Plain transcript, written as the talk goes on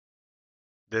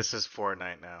This is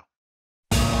Fortnite now.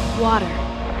 Water,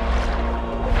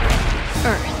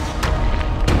 earth,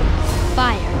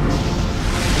 fire,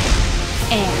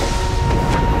 air.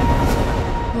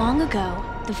 Long ago,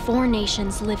 the four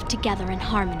nations lived together in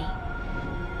harmony.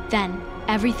 Then,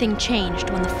 everything changed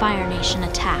when the Fire Nation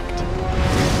attacked.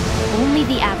 Only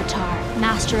the Avatar,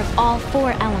 master of all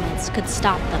four elements, could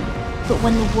stop them. But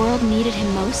when the world needed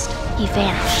him most, he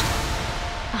vanished.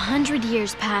 100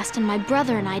 years passed and my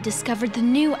brother and I discovered the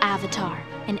new Avatar,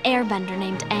 an airbender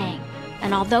named Aang.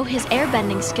 And although his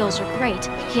airbending skills are great,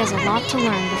 he has a lot to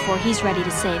learn before he's ready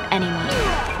to save anyone.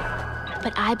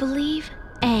 But I believe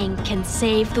Aang can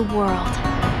save the world.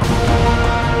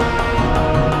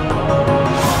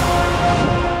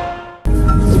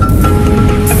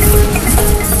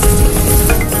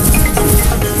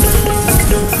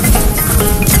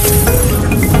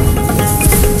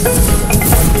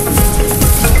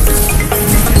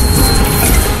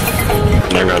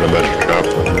 I got a better drop.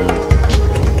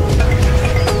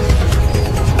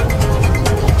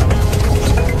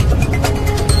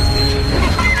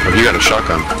 Oh, you got a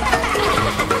shotgun.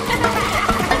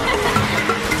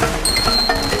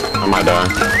 I might die.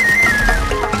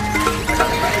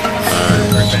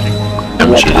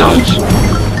 Damage it does.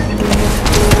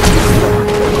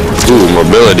 Ooh,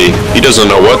 mobility. He doesn't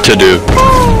know what to do.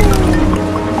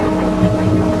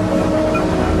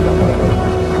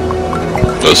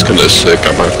 That's kinda sick.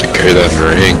 I'm gonna have to carry that in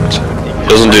ranked.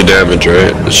 Doesn't do damage,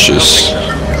 right? It's just...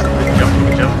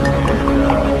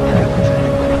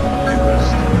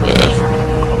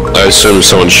 Yeah. I assume if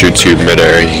someone shoots you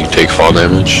mid-air, you take fall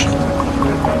damage.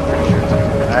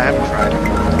 I haven't tried it.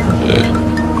 Yeah.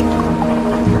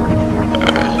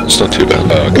 It's not too bad.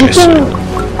 Okay, sweet.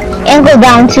 And go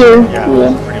down too.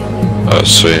 Yeah. Oh,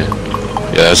 sweet.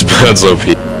 Yeah, that's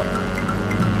OP.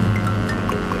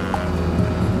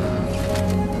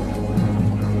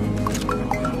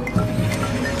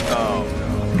 Oh no.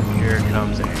 Here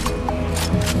comes Aang.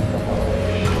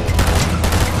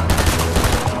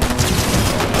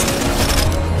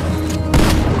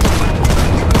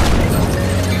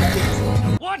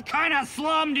 What kind of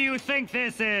slum do you think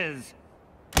this is?